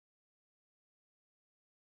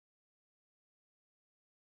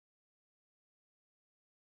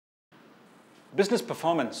Business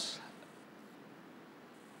performance.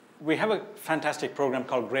 We have a fantastic program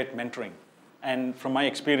called Great Mentoring. And from my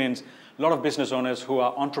experience, a lot of business owners who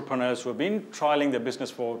are entrepreneurs who have been trialing their business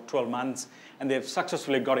for 12 months and they've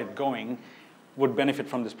successfully got it going would benefit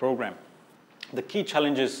from this program. The key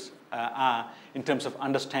challenges are in terms of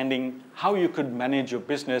understanding how you could manage your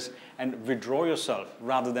business and withdraw yourself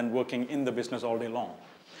rather than working in the business all day long.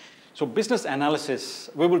 So business analysis,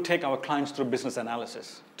 we will take our clients through business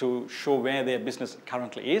analysis to show where their business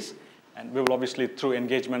currently is, and we will obviously through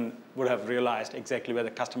engagement would have realized exactly where the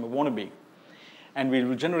customer want to be. And we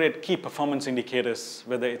will generate key performance indicators,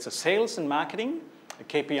 whether it's a sales and marketing,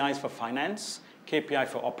 KPIs for finance, KPI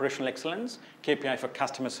for operational excellence, KPI for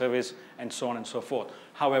customer service, and so on and so forth.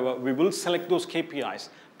 However, we will select those KPIs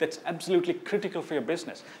that's absolutely critical for your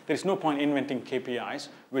business. There's no point inventing KPIs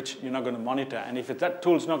which you're not going to monitor, and if that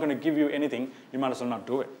tool is not going to give you anything, you might as well not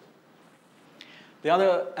do it. The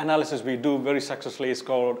other analysis we do very successfully is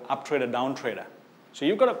called up trader, down trader. So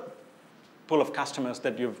you've got a pool of customers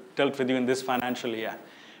that you've dealt with you in this financial year.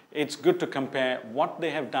 It's good to compare what they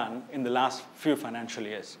have done in the last few financial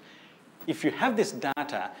years. If you have this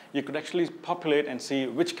data, you could actually populate and see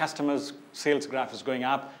which customers' sales graph is going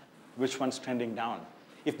up, which one's trending down.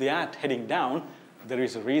 If they are heading down, there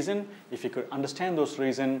is a reason. If you could understand those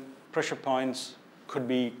reasons, pressure points could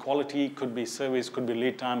be quality, could be service, could be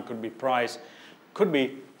lead time, could be price, could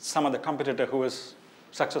be some other competitor who has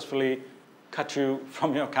successfully cut you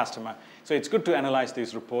from your customer. So it's good to analyze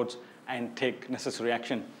these reports and take necessary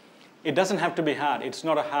action. It doesn't have to be hard. It's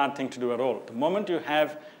not a hard thing to do at all. The moment you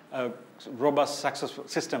have a robust, successful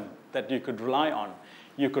system that you could rely on,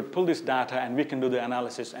 you could pull this data and we can do the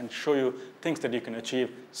analysis and show you things that you can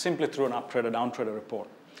achieve simply through an up trader, down trader report.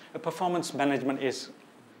 A performance management is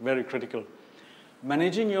very critical.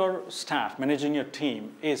 Managing your staff, managing your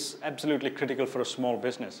team is absolutely critical for a small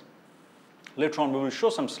business. Later on, we will show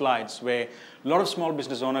some slides where a lot of small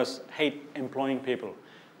business owners hate employing people.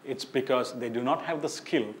 It's because they do not have the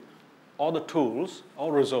skill or the tools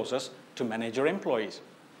or resources to manage your employees.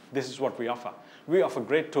 This is what we offer. We offer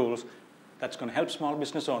great tools that's going to help small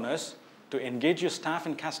business owners to engage your staff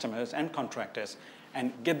and customers and contractors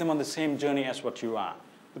and get them on the same journey as what you are.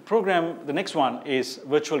 The program, the next one is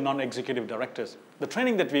virtual non-executive directors. The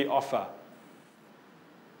training that we offer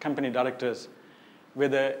company directors,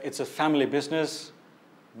 whether it's a family business,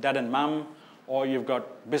 dad and mom, or you've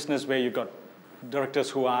got business where you've got directors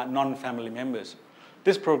who are non-family members.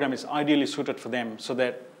 This program is ideally suited for them so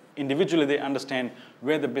that individually they understand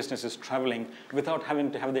where the business is traveling without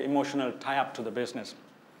having to have the emotional tie-up to the business.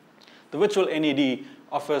 The virtual NED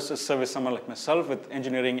offers a service someone like myself with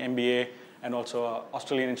engineering MBA and also an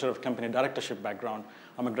Australian Institute of Company Directorship background.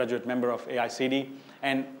 I'm a graduate member of GAICD,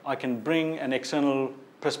 and I can bring an external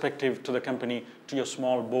perspective to the company, to your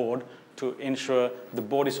small board, to ensure the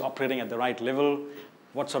board is operating at the right level,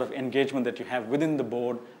 what sort of engagement that you have within the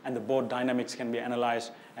board, and the board dynamics can be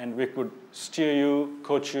analyzed, and we could steer you,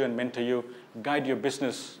 coach you, and mentor you, guide your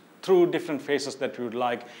business through different phases that you would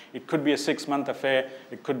like. It could be a 6-month affair,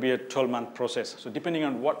 it could be a 12-month process. So depending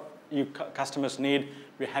on what you customers need,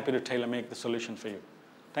 we're happy to tailor-make the solution for you.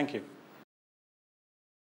 Thank you.